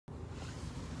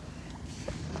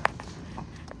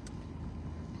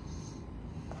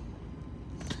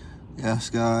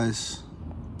Yes, guys.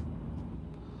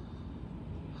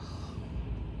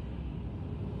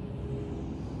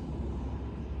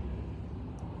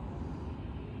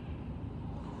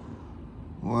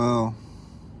 Well,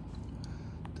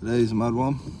 today's a mad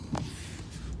one.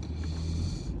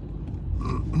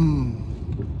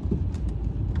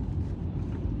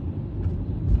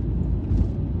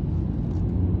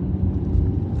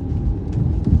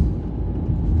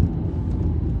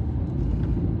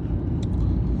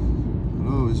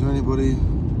 Hello, is there anybody?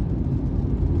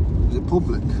 Is it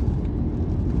public?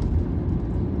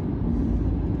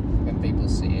 When people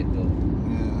see it, they'll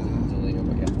hear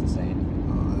what you have to say anyway.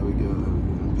 Oh, there we go.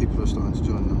 People are starting to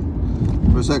join now.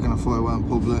 For a second I thought it went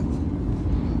public.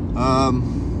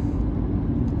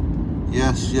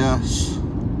 Yes.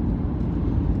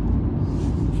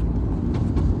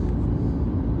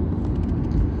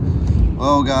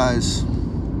 Well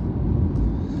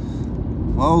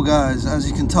guys, as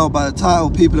you can tell by the title,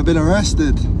 people have been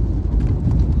arrested.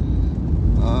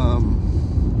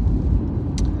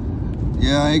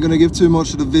 Yeah, I ain't gonna give too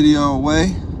much of the video away.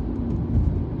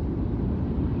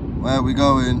 Where are we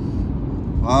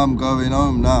going? Well, I'm going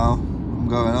home now.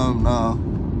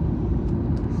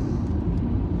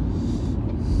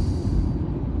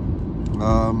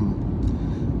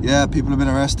 Yeah, people have been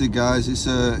arrested, guys. It's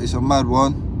a mad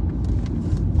one.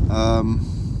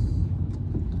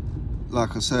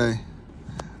 Like I say,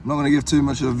 I'm not going to give too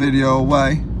much of the video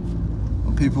away,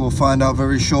 and people will find out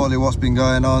very shortly what's been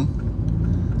going on.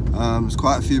 There's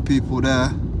quite a few people there.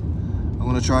 I'm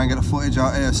going to try and get the footage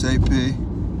out ASAP.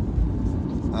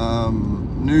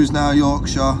 News Now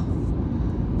Yorkshire,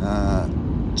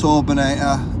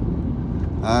 Turbinator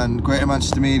and Greater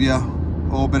Manchester Media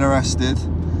all been arrested.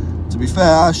 To be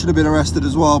fair, I should have been arrested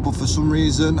as well, but for some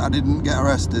reason I didn't get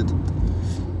arrested.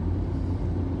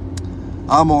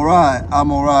 I'm alright.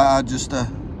 I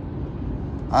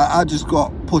just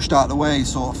got pushed out of the way,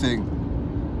 sort of thing.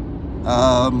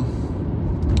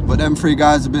 But them three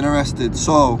guys have been arrested,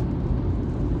 so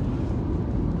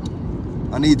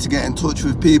I need to get in touch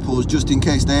with people just in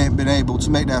case they ain't been able to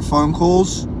make their phone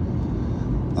calls.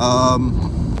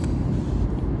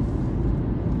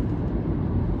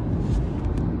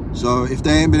 So if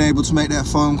they ain't been able to make their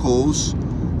phone calls,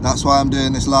 that's why I'm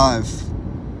doing this live.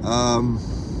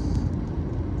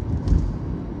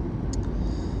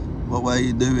 What were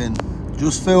you doing?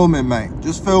 Just filming, mate.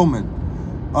 Just filming.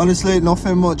 Honestly,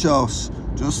 nothing much else.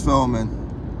 Just filming.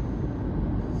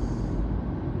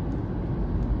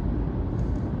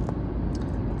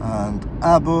 And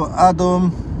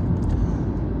Adam.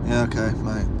 Yeah, okay,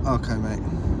 mate.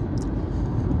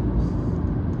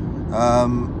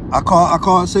 I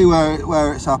can't see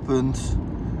where it's happened,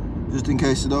 just in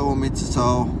case you don't want me to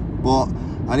tell. But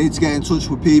I need to get in touch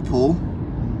with people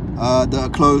that are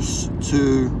close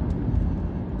to.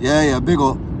 Yeah, big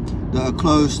up. That are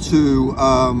close to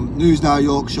News Now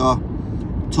Yorkshire,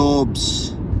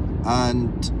 Torbs,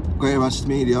 and Greater Manchester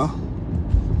Media.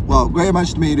 Well, Greater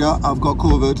Manchester Media, I've got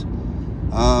covered.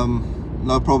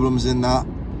 No problems in that.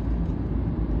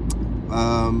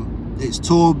 It's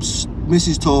Torbs,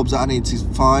 Mrs. Torbs, that I need to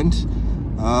find.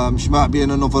 She might be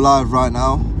in another live right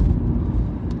now.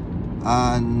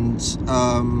 And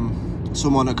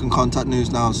someone that can contact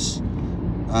News Now's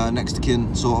next of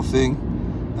kin, sort of thing.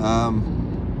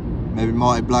 Maybe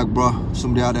Marty Blagborough.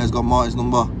 Somebody out there has got Marty's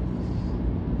number.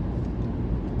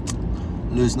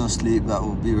 Lose No Sleep, that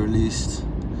will be released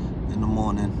in the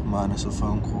morning, minus a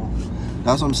phone call.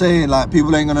 That's what I'm saying, like,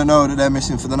 people ain't gonna know that they're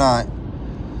missing for the night.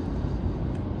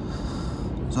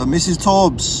 So Mrs.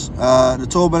 Torbs, the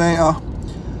Turbinator,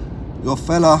 your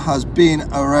fella has been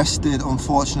arrested,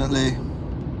 unfortunately.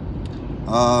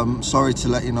 Sorry to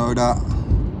let you know that.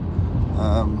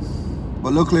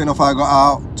 But luckily enough, I got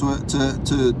out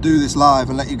to do this live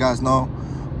and let you guys know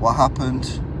what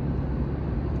happened.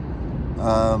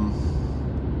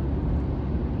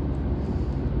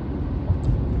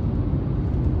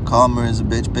 Karma is a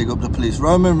bitch, big up the police.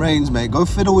 Roman Reigns, mate, go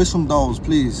fiddle with some dolls,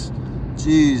 please.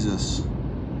 Jesus.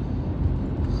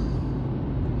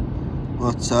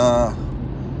 But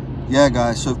yeah,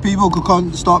 guys, so if people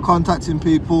could start contacting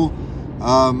people,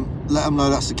 let them know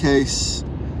that's the case.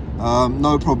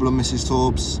 No problem, Mrs.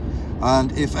 Torbs.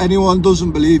 And if anyone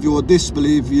doesn't believe you or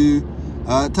disbelieve you,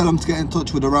 tell them to get in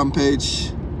touch with the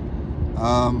Rampage.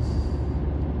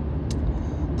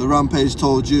 The Rampage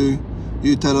told you.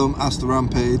 You tell them, ask the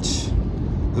Rampage.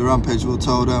 The Rampage will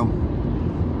tell them.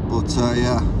 But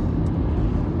yeah.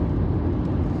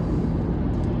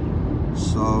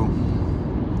 So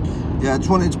yeah, I just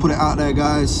wanted to put it out there,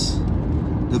 guys.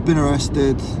 They've been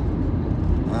arrested.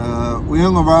 We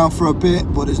hung around for a bit,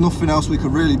 but there's nothing else we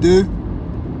could really do.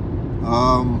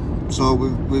 So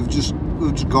we've just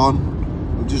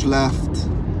gone, we've just left,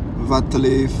 we've had to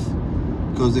leave,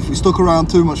 because if we stuck around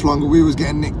too much longer we was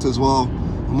getting nicked as well,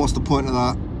 and what's the point of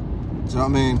that? Do you know what I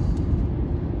mean?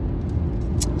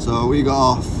 So we got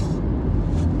off.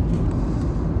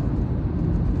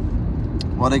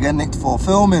 What are they getting nicked for?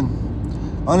 Filming.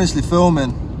 Honestly,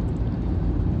 filming.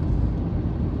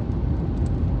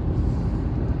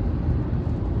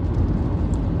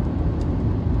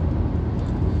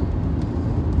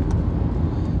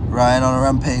 Ryan on a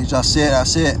rampage, that's it,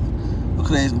 that's it. Look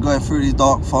at it, he's going through these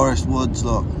dark forest woods,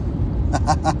 look.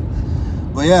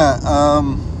 But yeah,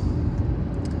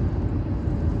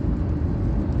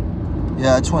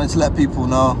 yeah, I just wanted to let people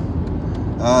know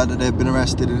that they've been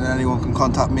arrested, and anyone can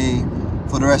contact me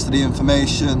for the rest of the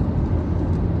information.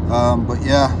 But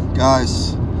yeah,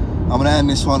 guys, I'm gonna end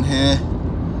this one here.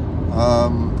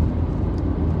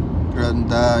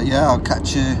 Yeah, I'll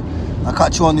catch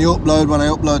you on the upload when I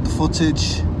upload the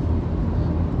footage.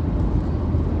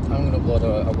 I'm going to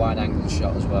upload a wide angle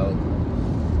shot as well.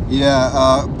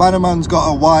 Yeah, Bannerman's got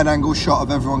a wide angle shot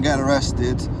of everyone getting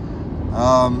arrested.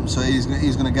 So he's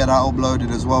going to get that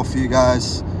uploaded as well for you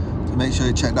guys. So make sure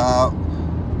you check that out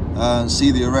and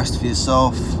see the arrest for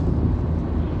yourself.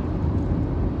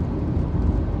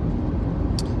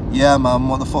 Yeah, man,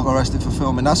 what the fuck, arrested for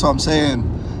filming? That's what I'm saying.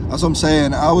 That's what I'm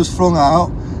saying. I was flung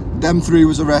out. Them three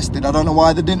was arrested. I don't know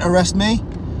why they didn't arrest me.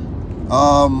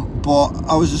 But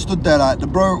I was just stood there like, they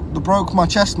broke my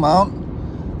chest mount.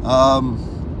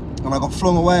 And I got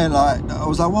flung away, and like, I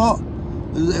was like, what?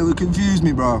 It confused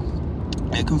me, bro.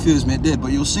 It confused me, it did.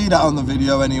 But you'll see that on the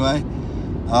video anyway.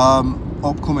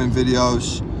 Upcoming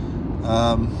videos.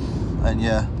 And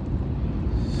yeah.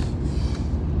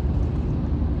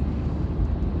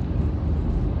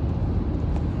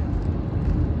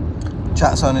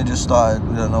 Chat's only just started,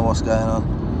 we don't know what's going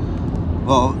on.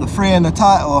 Well, the three in the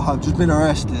title have just been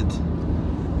arrested.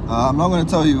 I'm not going to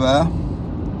tell you where,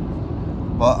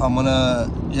 but I'm going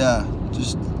to, yeah,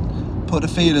 just put the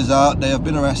feelers out. They have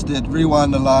been arrested.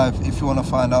 Rewind the live if you want to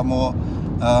find out more.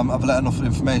 I've let enough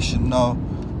information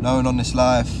known on this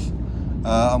live.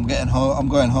 I'm going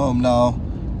home now,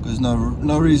 because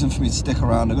no reason for me to stick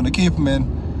around. They're going to keep them in.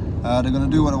 They're going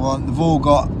to do what they want. They've all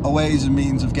got a ways and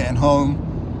means of getting home.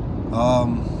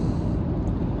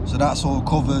 So that's all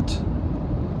covered.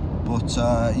 But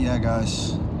yeah,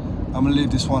 guys, I'm gonna leave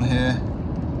this one here,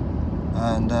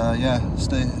 and yeah,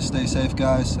 stay safe,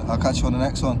 guys. I'll catch you on the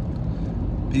next one.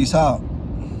 Peace out.